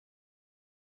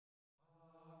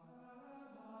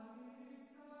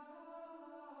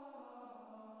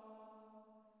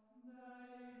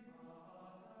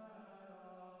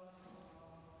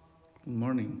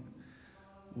morning.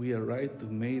 We arrived to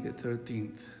May the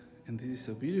 13th, and this is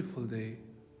a beautiful day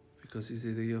because it's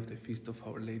the day of the feast of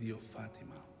Our Lady of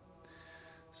Fatima.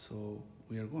 So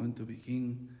we are going to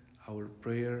begin our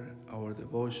prayer, our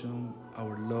devotion,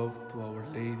 our love to Our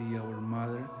Lady, our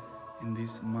Mother, in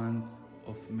this month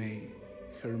of May,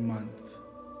 her month.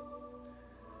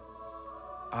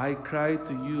 I cry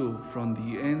to you from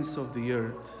the ends of the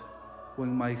earth.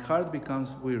 When my heart becomes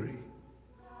weary,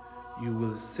 you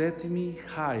will set me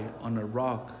high on a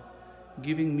rock,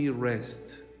 giving me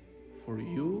rest, for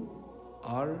you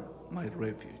are my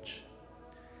refuge.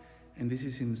 And this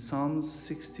is in Psalm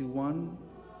 61,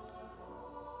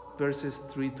 verses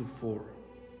 3 to 4.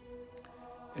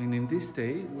 And in this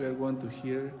day, we are going to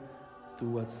hear to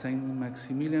what Saint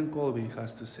Maximilian Kolbe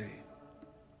has to say.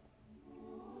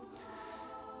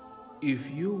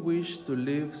 If you wish to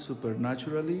live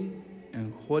supernaturally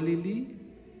and holily,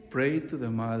 pray to the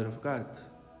Mother of God.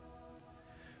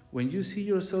 When you see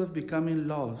yourself becoming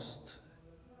lost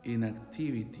in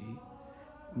activity,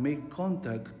 make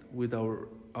contact with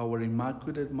our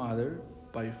Immaculate Mother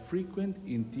by frequent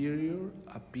interior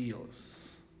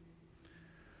appeals.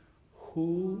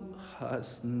 Who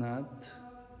has not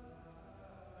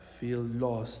feel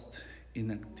lost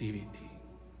in activity?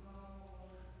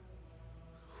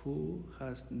 Who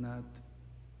has not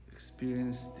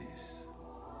experienced this?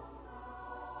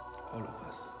 All of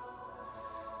us.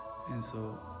 And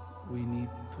so we need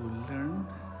to learn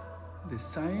the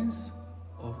science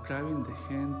of grabbing the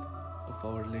hand of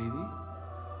Our Lady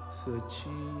so that she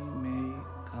may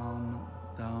calm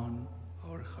down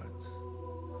our hearts.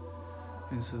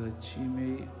 And so that she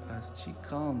may, as she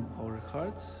calms our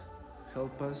hearts,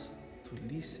 help us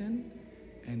to listen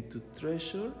and to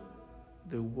treasure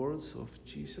the words of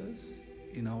Jesus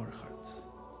in our hearts.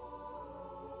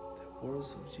 The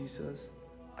words of Jesus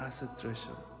as a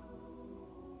treasure.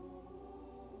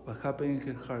 What happened in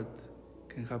her heart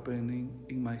can happen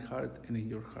in my heart and in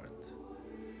your heart.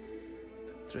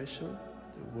 To treasure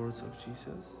the words of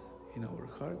Jesus in our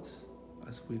hearts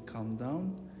as we calm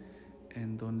down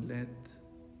and don't let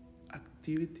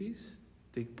activities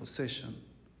take possession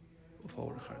of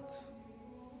our hearts.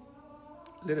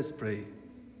 Let us pray.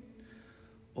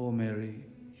 O Mary,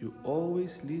 you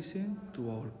always listen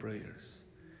to our prayers.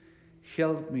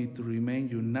 Help me to remain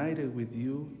united with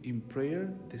you in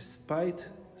prayer despite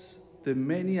the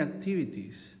many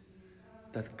activities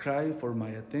that cry for my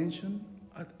attention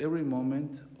at every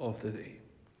moment of the day.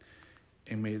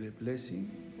 And may the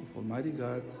blessing of Almighty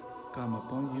God come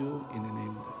upon you in the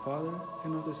name of the Father,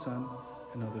 and of the Son,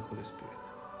 and of the Holy Spirit.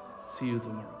 See you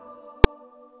tomorrow.